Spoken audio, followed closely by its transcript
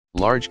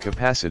Large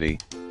capacity,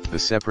 the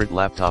separate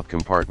laptop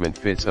compartment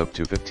fits up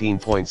to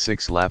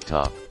 15.6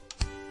 laptop.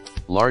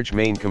 Large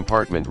main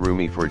compartment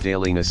roomy for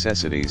daily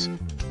necessities,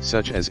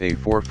 such as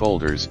A4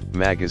 folders,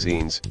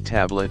 magazines,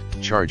 tablet,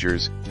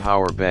 chargers,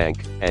 power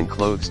bank, and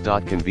clothes.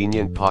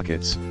 Convenient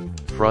pockets.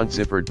 Front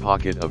zippered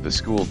pocket of the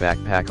school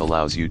backpack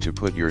allows you to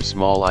put your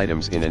small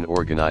items in an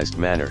organized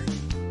manner.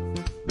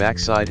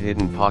 Backside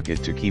hidden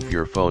pocket to keep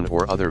your phone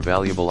or other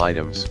valuable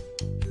items.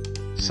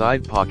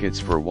 Side pockets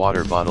for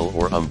water bottle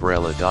or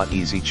umbrella.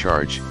 Easy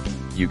charge.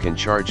 You can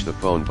charge the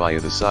phone via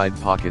the side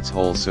pockets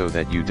hole so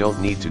that you don't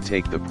need to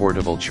take the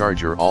portable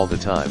charger all the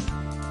time.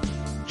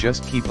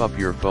 Just keep up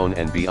your phone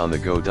and be on the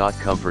go.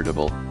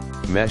 Comfortable,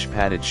 mesh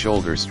padded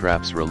shoulder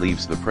straps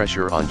relieves the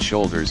pressure on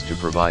shoulders to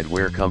provide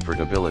wear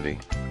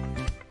comfortability.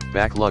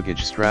 Back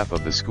luggage strap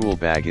of the school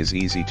bag is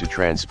easy to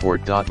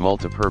transport.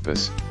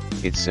 Multi-purpose,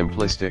 its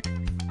simplistic,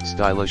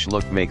 stylish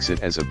look makes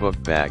it as a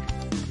book bag,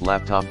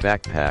 laptop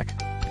backpack,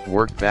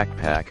 work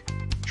backpack,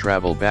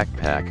 travel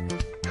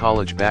backpack,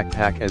 college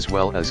backpack as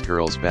well as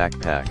girls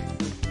backpack.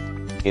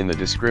 In the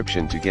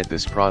description to get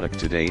this product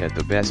today at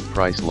the best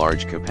price.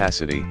 Large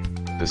capacity,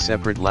 the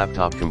separate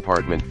laptop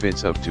compartment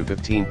fits up to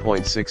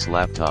 15.6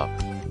 laptop.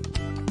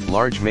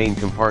 Large main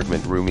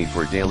compartment roomy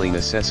for daily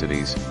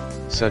necessities,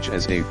 such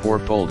as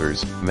A4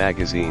 folders,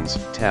 magazines,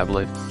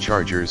 tablet,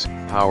 chargers,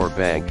 power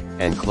bank,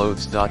 and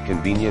clothes.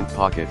 Convenient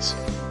pockets.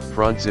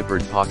 Front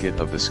zippered pocket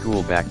of the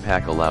school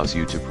backpack allows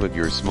you to put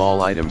your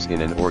small items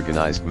in an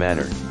organized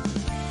manner.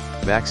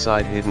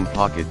 Backside hidden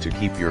pocket to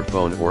keep your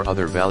phone or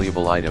other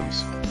valuable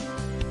items.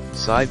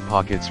 Side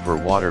pockets for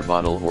water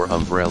bottle or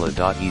umbrella.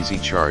 Easy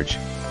charge.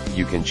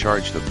 You can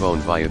charge the phone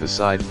via the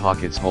side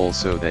pockets hole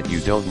so that you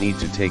don't need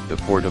to take the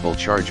portable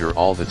charger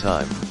all the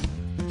time.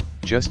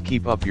 Just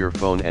keep up your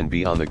phone and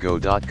be on the go.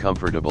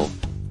 Comfortable,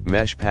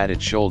 mesh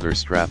padded shoulder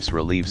straps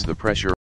relieves the pressure